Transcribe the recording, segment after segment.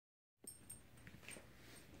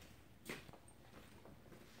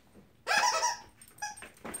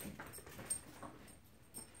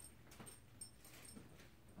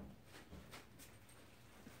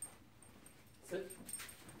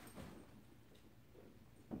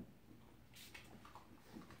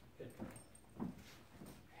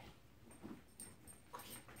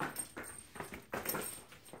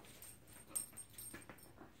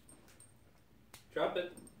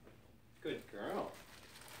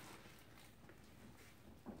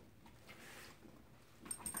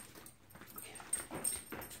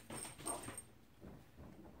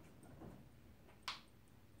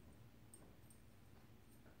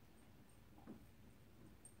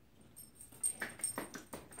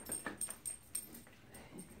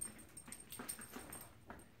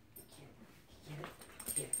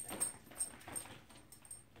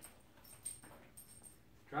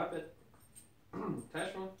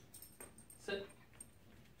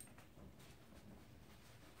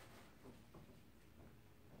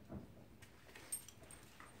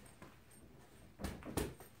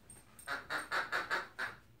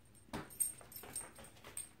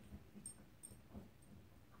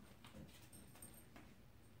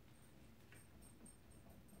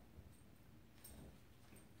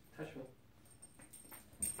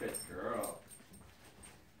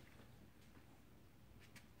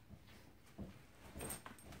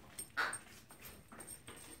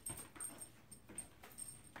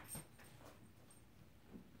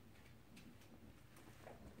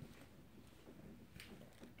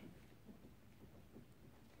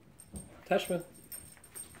Tashmoo.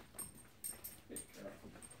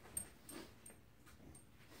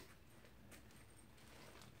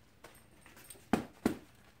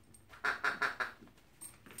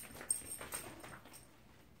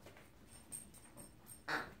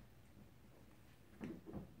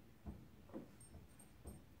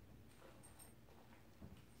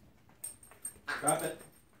 Drop it.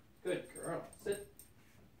 Good girl. Sit.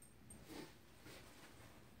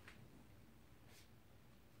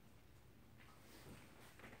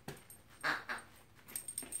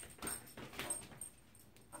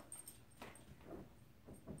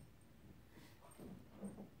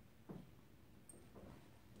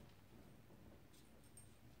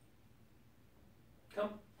 Come.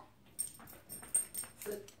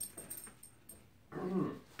 Sit.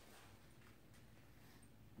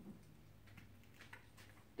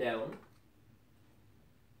 Down.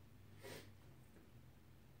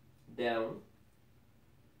 Down.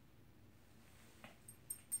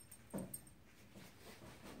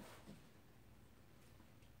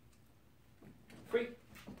 Free.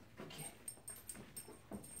 Okay.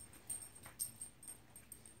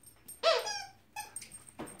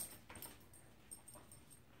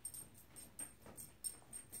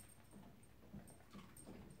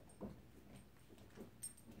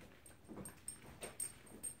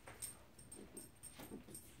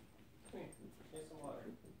 Come here. Here's some water.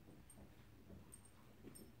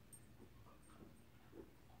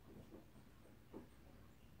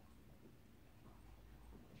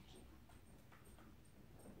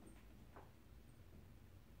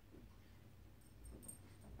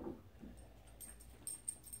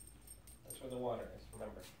 That's where the water is,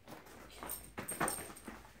 remember.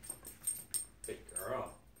 Good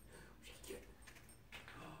girl. You can get it.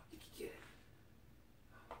 Oh, you can get it.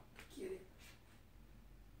 Get it.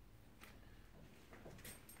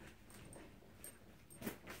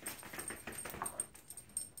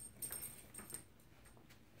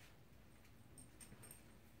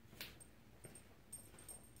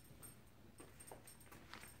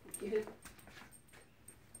 Get it.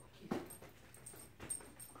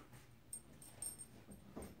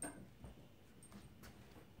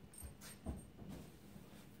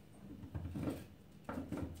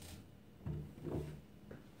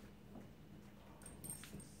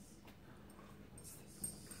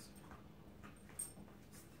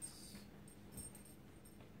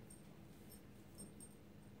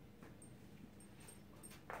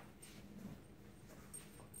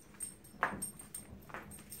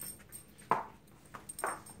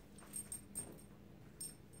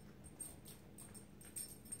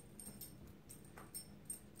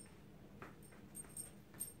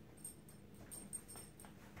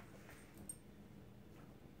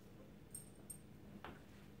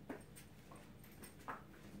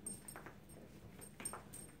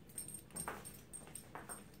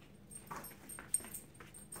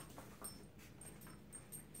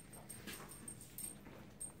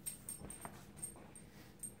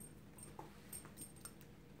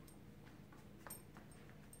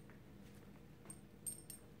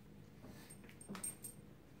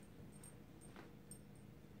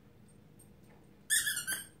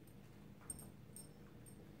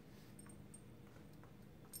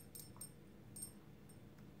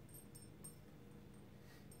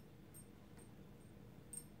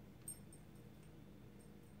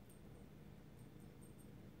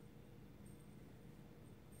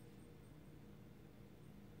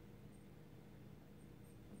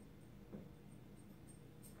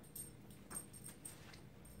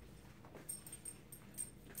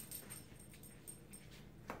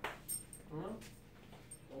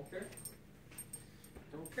 Don't care.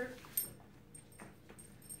 Don't care.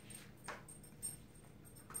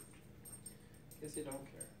 Guess you don't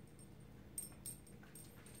care.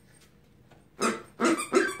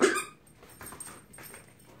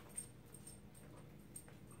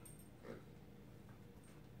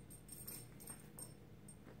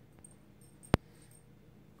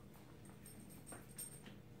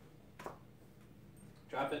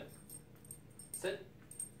 Drop it. Sit.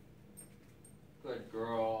 Good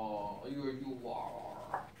girl. You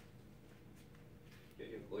are. You're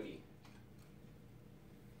a goodie.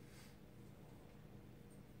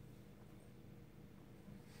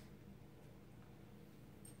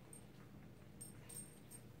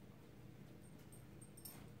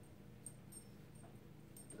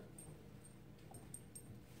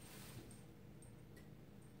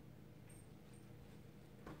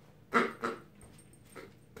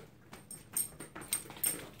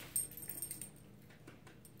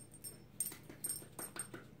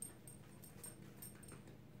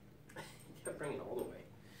 Bring it all the way.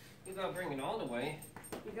 You gotta bring it all the way.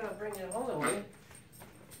 You gotta bring it all the way.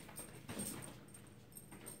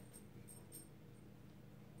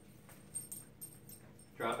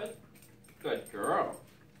 Drop it. Good girl.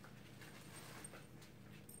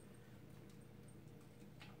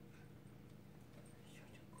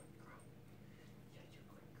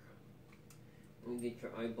 Let me get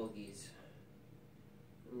your eye boogies.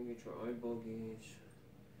 Let me get your eye boogies.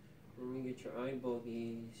 Let me get your eye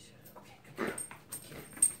boogies. Okay, good girl.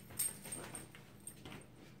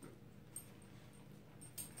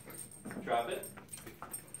 Drop it.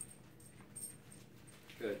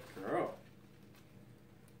 Good girl.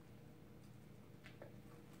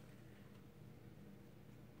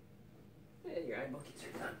 Yeah, your eye boogies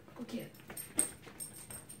are done. Okay.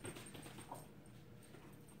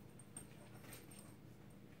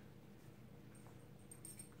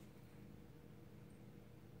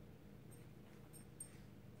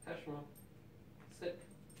 Tashmoo, sit.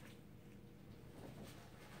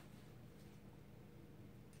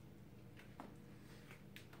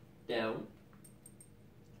 Down.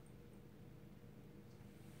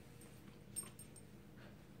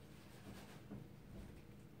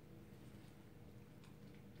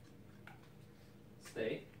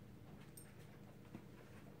 Stay.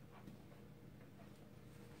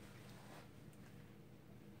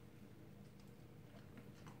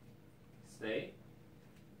 Stay.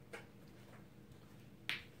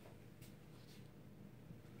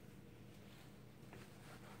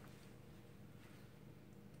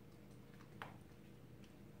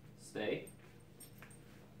 Stay.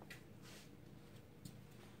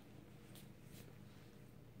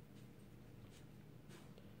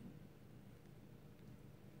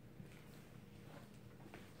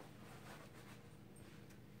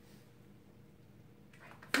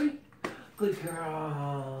 Good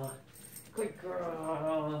girl. Good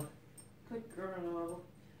girl. Good girl.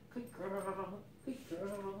 Good girl. Good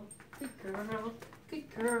girl. Good girl. Good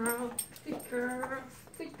girl. Good girl.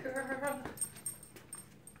 Good girl.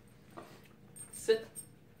 Sit.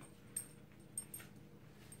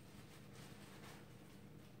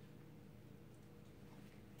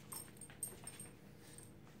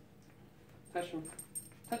 Touch him.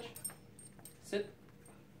 Touch. Sit.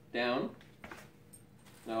 Down.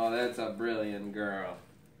 Oh, that's a brilliant girl.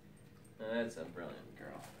 That's a brilliant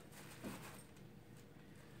girl.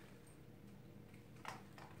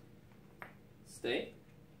 Stay.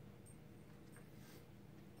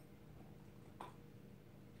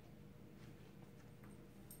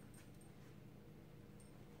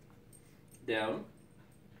 Down.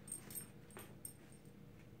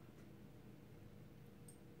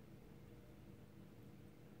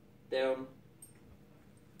 Down.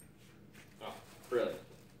 Oh, brilliant.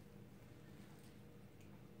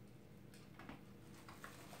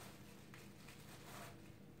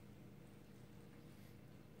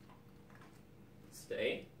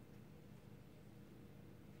 Stay.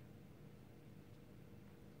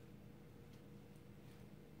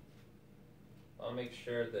 I'll make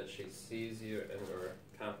sure that she sees you and or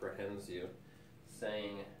comprehends you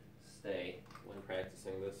saying stay when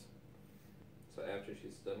practicing this. So after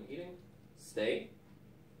she's done eating, stay.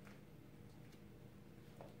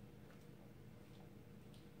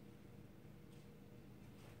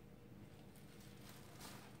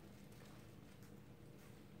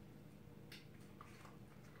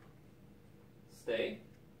 Stay.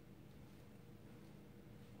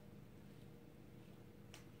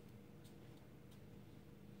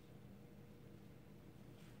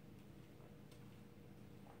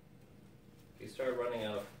 If you start running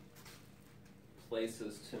out of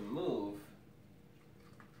places to move,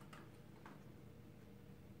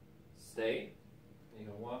 stay. You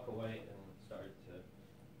can walk away and start to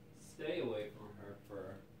stay away from her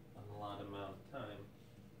for a lot amount of time.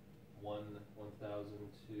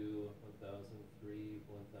 1,002, 1,003,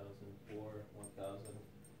 1,004, 1,000.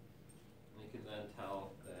 You can then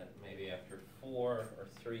tell that maybe after 4 or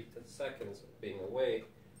 3 seconds of being away,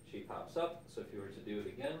 she pops up. So if you were to do it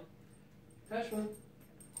again, Tashmoo.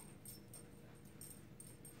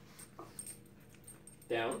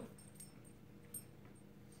 Down.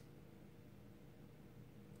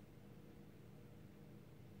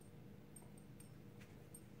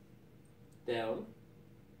 Down.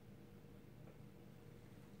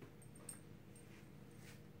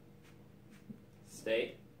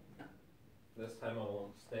 Stay. This time I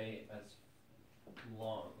won't stay as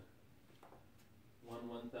long.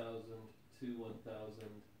 1,000, 2, 1,000,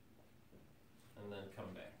 and then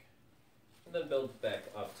come back. And then build back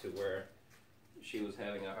up to where she was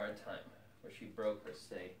having a hard time, where she broke her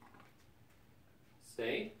stay.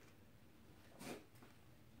 Stay.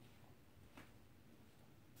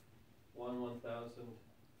 1,000,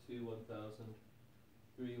 2, 1,000,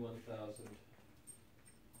 3, 1,000.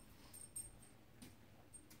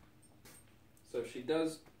 So if she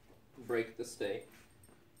does break the stay,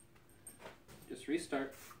 just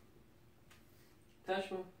restart.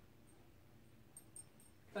 Tashmoo.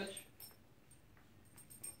 Touch.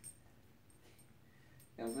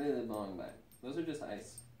 Completely blowing back. Those are just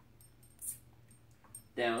ice.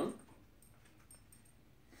 Down.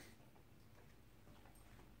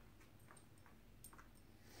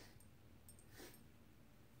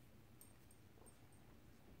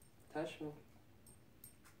 Tashmoo.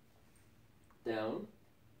 Down.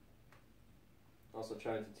 Also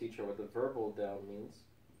trying to teach her what the verbal down means.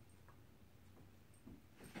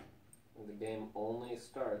 And the game only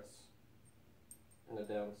starts in a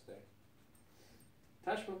down stay.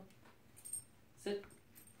 Tashmoo. Sit.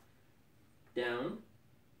 Down.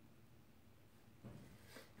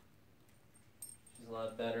 She's a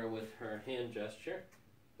lot better with her hand gesture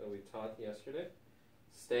that we taught yesterday.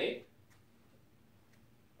 Stay.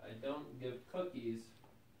 I don't give cookies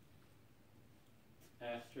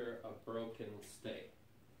after a broken stay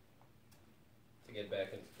to get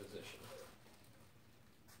back into position.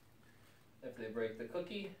 If they break the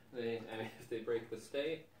cookie, if they break the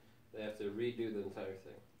stay, they have to redo the entire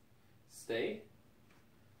thing. Stay.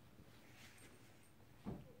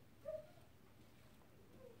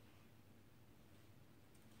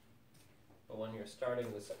 But when you're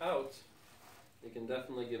starting this out, you can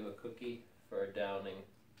definitely give a cookie for a downing.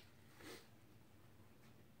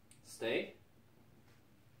 Stay.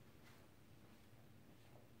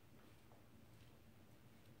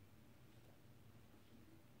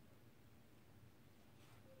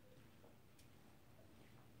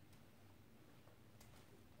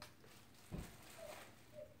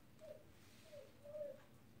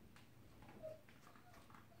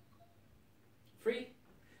 Free.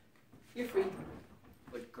 You're free.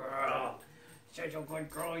 Good girl. Such a good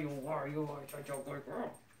girl you are. You are such a good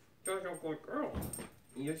girl. Such a good girl.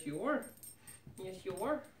 Yes, you are. Yes, you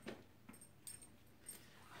are.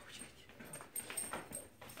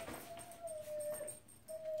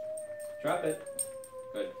 Drop it.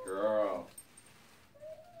 Good girl.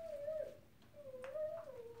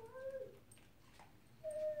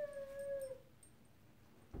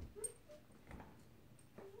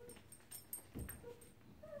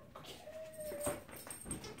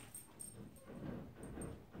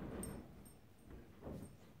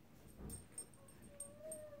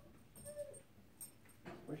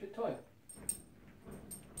 Where's your toy?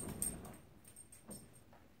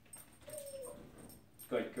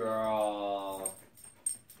 Good girl.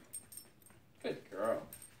 Good girl.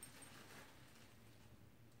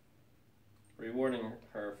 Rewarding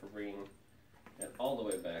her for bringing it all the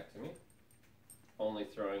way back to me. Only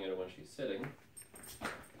throwing it when she's sitting.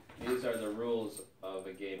 These are the rules of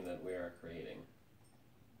a game that we are creating.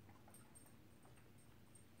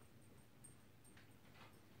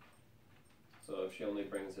 So if she only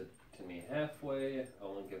brings it to me halfway, I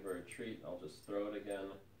won't give her a treat, I'll just throw it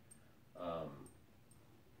again.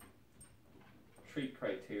 Treat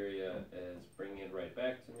criteria is bringing it right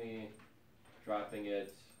back to me, dropping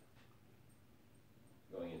it,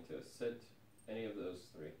 going into a sit, any of those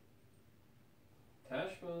three.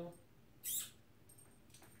 Tashmoo.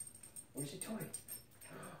 Where's your toy?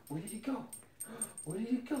 Where did it go? Where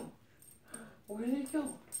did it go? Where did it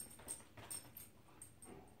go?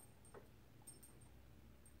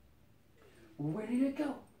 Where did it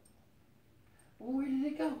go? Where did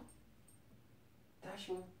it go?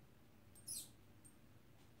 Tashmoo.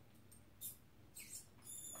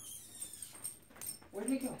 Where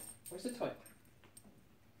did it go? Where's the toy?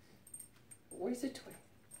 Where's the toy?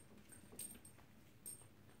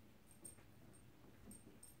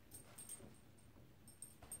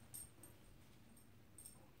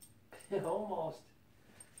 Almost.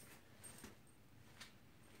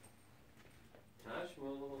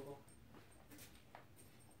 Tashmoo.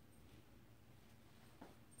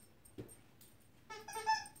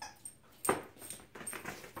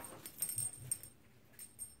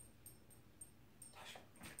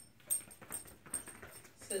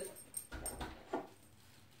 Sit.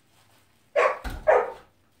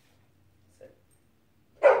 Sit.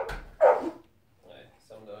 Right,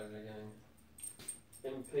 some dogs are getting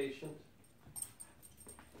impatient.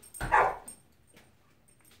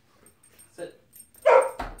 Sit.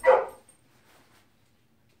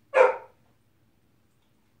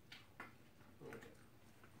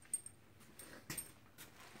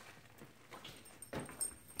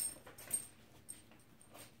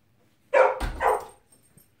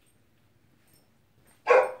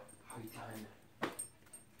 Hurry time.